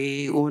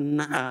crei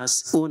una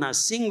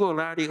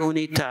singolare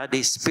unità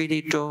di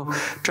spirito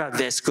tra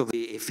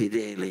vescovi e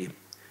fedeli.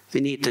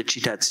 Finita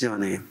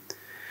citazione.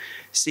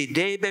 Si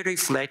deve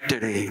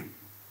riflettere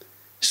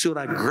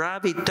sulla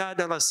gravità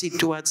della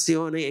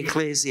situazione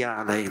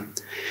ecclesiale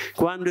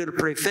quando il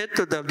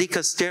prefetto del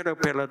Dicastero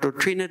per la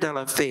dottrina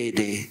della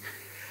fede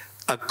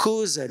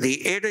accusa di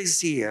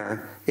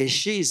eresia e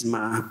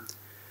scisma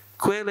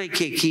quelli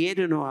che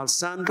chiedono al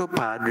Santo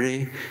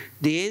Padre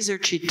di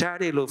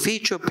esercitare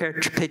l'ufficio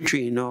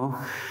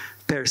petrino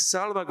per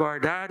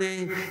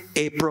salvaguardare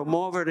e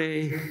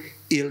promuovere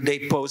il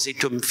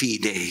depositum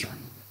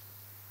fidei.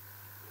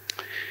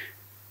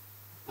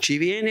 Ci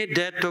viene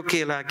detto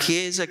che la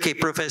Chiesa che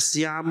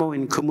professiamo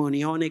in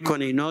comunione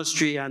con i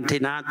nostri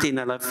antenati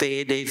nella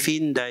fede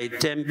fin dai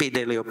tempi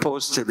degli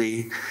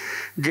Apostoli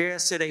deve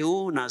essere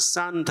una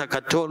santa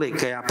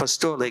cattolica e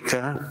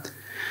apostolica,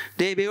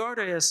 deve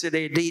ora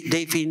essere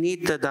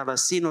definita dalla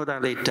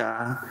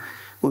sinodalità,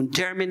 un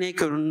termine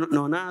che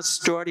non ha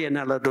storia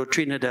nella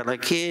dottrina della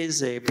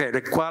Chiesa e per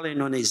il quale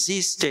non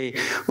esiste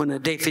una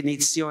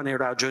definizione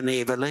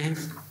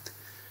ragionevole.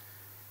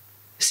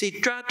 Si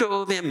tratta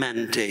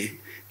ovviamente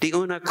di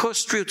una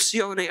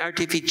costruzione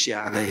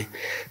artificiale,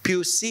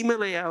 più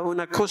simile a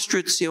una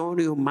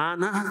costruzione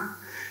umana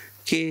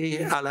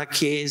che alla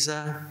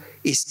Chiesa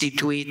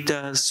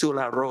istituita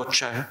sulla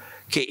roccia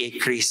che è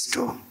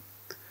Cristo.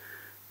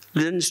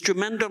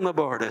 L'instrumentum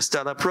laboris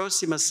della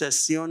prossima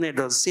sessione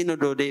del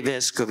Sinodo dei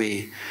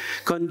Vescovi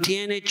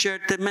contiene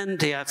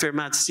certamente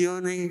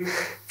affermazioni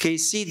che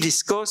si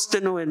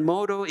discostano in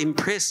modo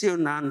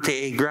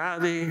impressionante e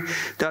grave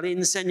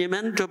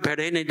dall'insegnamento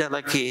perenne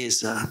della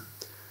Chiesa.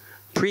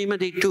 Prima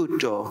di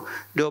tutto,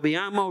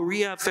 dobbiamo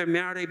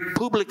riaffermare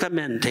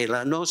pubblicamente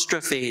la nostra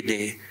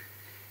fede.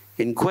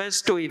 In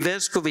questo i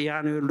vescovi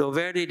hanno il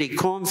dovere di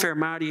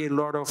confermare i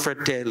loro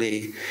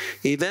fratelli.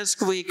 I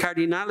vescovi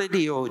cardinali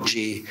di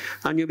oggi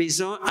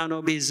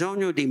hanno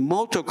bisogno di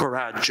molto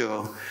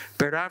coraggio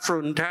per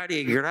affrontare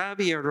i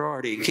gravi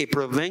errori che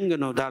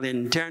provengono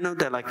dall'interno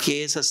della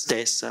Chiesa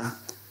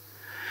stessa.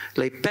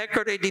 Le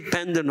pecore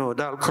dipendono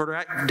dal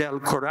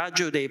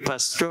coraggio dei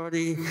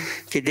pastori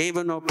che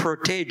devono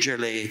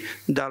proteggerle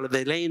dal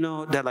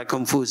veleno della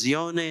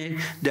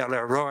confusione,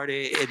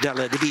 dell'errore e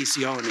della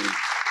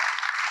divisione.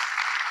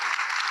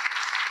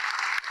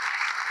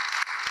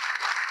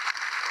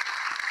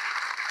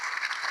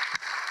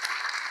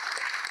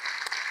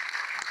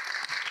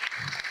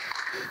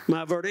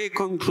 Ma vorrei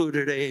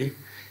concludere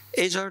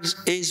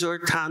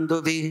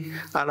esortandovi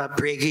alla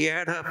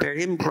preghiera per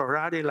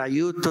implorare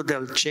l'aiuto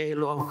del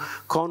cielo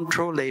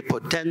contro le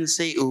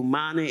potenze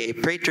umane e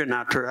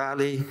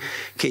preternaturali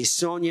che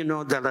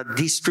sognano della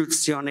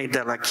distruzione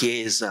della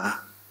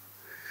Chiesa.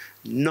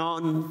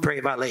 Non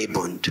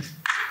prevalebunt.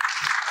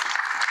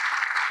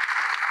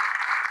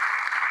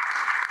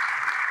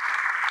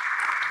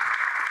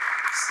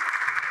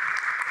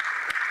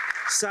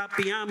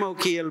 Sappiamo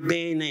che il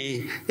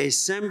bene è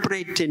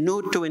sempre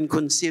tenuto in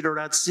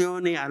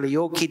considerazione agli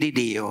occhi di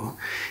Dio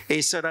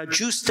e sarà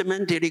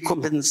giustamente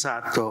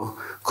ricompensato,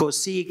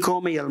 così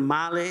come il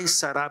male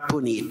sarà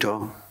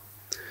punito.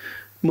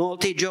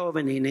 Molti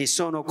giovani ne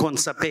sono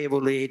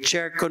consapevoli e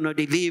cercano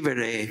di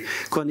vivere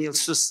con il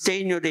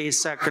sostegno dei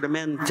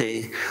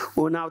sacramenti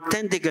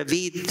un'autentica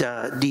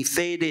vita di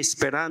fede,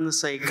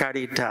 speranza e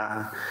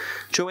carità,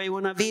 cioè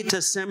una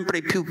vita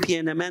sempre più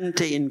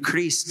pienamente in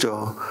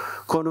Cristo,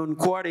 con un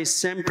cuore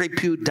sempre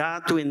più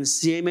dato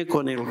insieme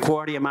con il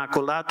cuore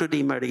immacolato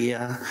di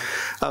Maria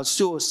al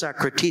suo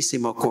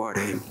sacratissimo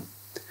cuore.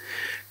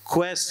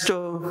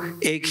 Questo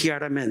è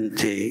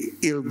chiaramente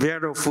il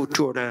vero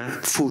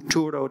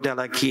futuro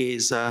della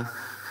Chiesa,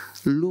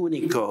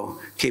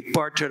 l'unico che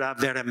porterà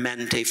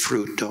veramente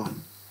frutto.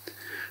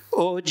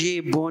 Oggi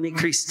i buoni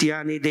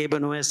cristiani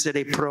devono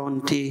essere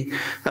pronti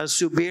a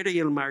subire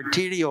il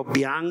martirio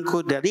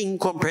bianco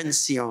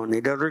dell'incomprensione,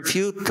 del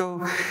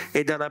rifiuto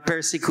e della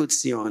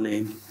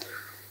persecuzione,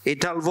 e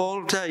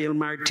talvolta il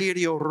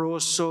martirio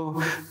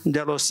rosso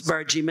dello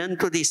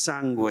spargimento di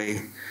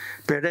sangue,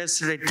 per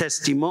essere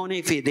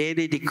testimoni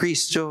fedeli di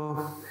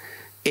Cristo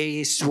e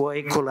i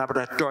suoi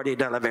collaboratori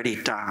della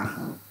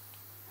verità.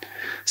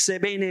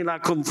 Sebbene la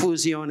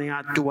confusione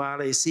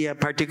attuale sia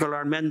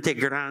particolarmente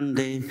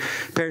grande,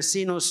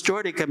 persino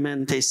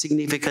storicamente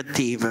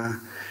significativa,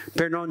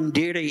 per non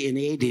dire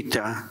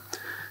inedita,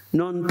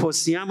 non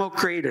possiamo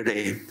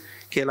credere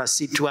che la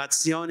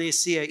situazione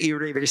sia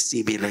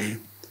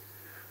irreversibile.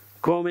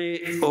 Come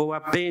ho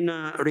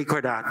appena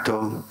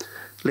ricordato,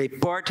 le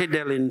porte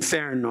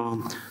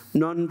dell'inferno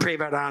non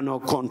prevarranno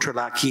contro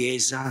la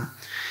Chiesa.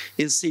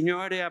 Il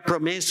Signore ha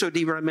promesso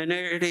di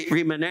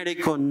rimanere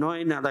con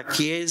noi nella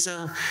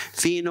Chiesa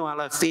fino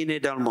alla fine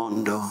del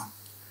mondo.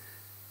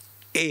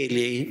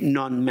 Egli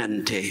non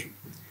mente.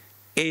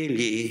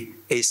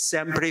 Egli è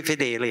sempre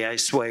fedele ai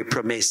Suoi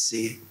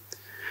promessi.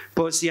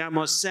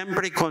 Possiamo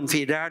sempre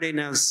confidare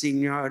nel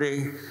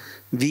Signore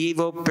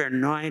vivo per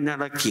noi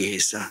nella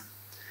Chiesa.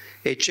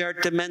 E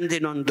certamente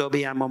non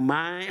dobbiamo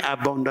mai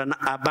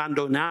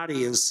abbandonare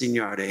il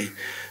Signore,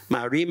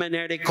 ma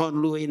rimanere con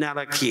Lui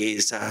nella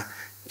Chiesa,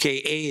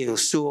 che è il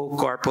suo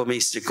corpo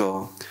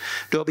mistico.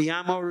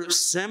 Dobbiamo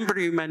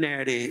sempre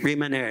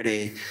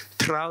rimanere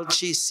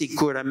tralci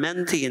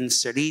sicuramente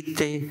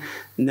inserite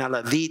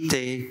nella vita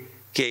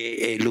che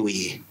è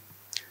Lui.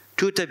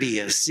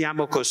 Tuttavia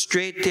siamo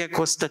costretti a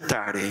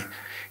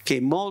constatare che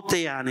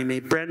molte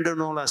anime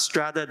prendono la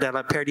strada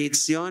della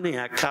perdizione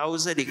a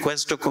causa di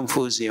questa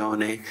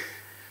confusione,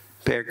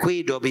 per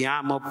cui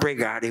dobbiamo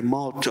pregare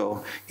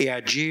molto e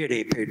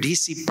agire per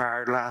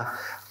dissiparla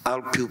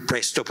al più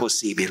presto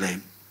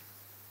possibile.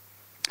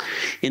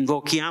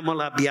 Invochiamo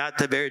la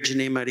Beata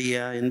Vergine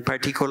Maria, in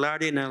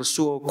particolare nel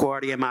suo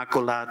cuore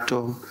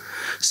immacolato,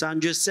 San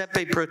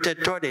Giuseppe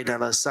protettore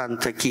della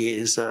Santa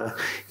Chiesa,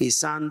 i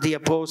santi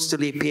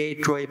apostoli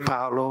Pietro e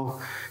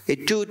Paolo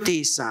e tutti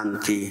i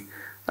santi,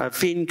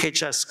 affinché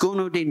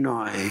ciascuno di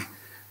noi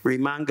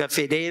rimanga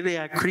fedele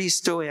a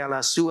Cristo e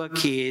alla sua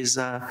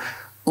Chiesa,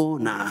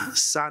 una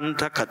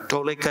santa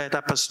cattolica ed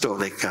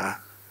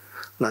apostolica,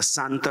 la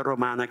Santa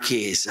Romana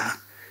Chiesa,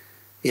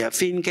 e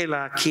affinché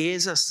la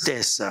Chiesa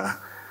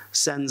stessa,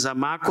 senza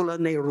macula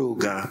né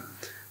ruga,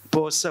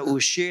 possa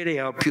uscire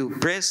al più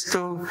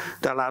presto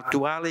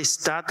dall'attuale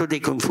stato di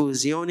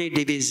confusione e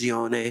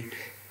divisione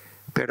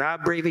per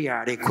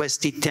abbreviare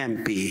questi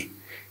tempi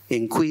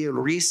in cui il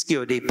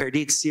rischio di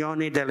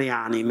perdizione delle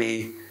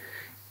anime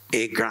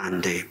è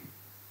grande.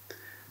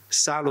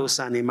 Salus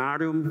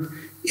animarum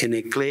in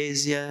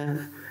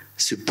ecclesia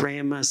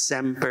suprema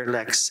semper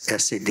lex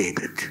esse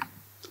debet.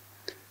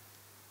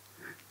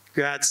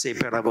 Grazie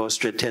per la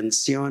vostra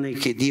attenzione,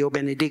 che Dio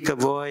benedica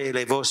voi e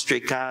le vostre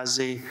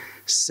case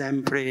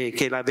sempre, e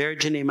che la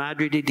Vergine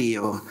Madre di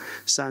Dio,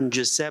 San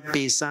Giuseppe,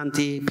 i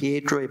Santi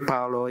Pietro e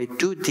Paolo e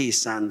tutti i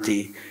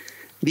santi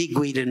vi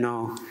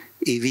guidino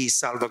e vi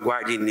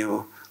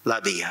salvaguardino la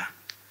via.